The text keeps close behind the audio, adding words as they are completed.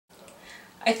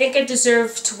I think it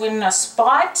deserved to win a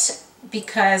spot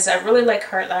because I really like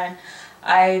Heartland.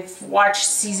 I've watched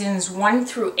seasons 1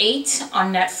 through 8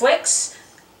 on Netflix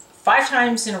 5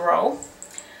 times in a row.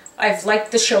 I've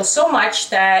liked the show so much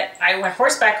that I went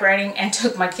horseback riding and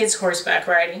took my kids horseback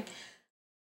riding.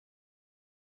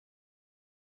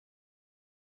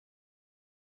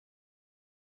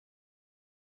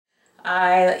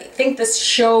 I think this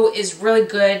show is really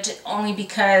good only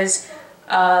because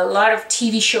a lot of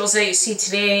TV shows that you see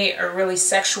today are really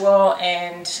sexual,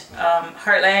 and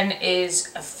Heartland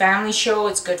is a family show.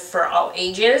 It's good for all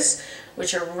ages,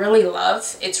 which I really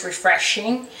love. It's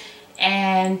refreshing,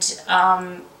 and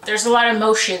there's a lot of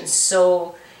emotions,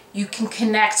 so you can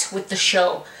connect with the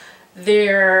show.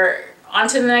 They're on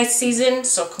to the 9th season,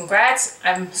 so congrats.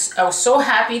 I was so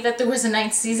happy that there was a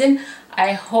 9th season.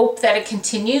 I hope that it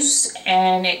continues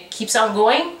and it keeps on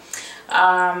going.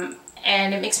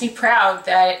 And it makes me proud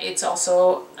that it's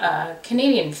also a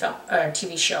Canadian film or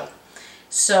TV show.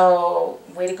 So,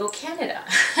 way to go, Canada.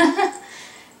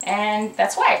 And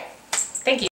that's why.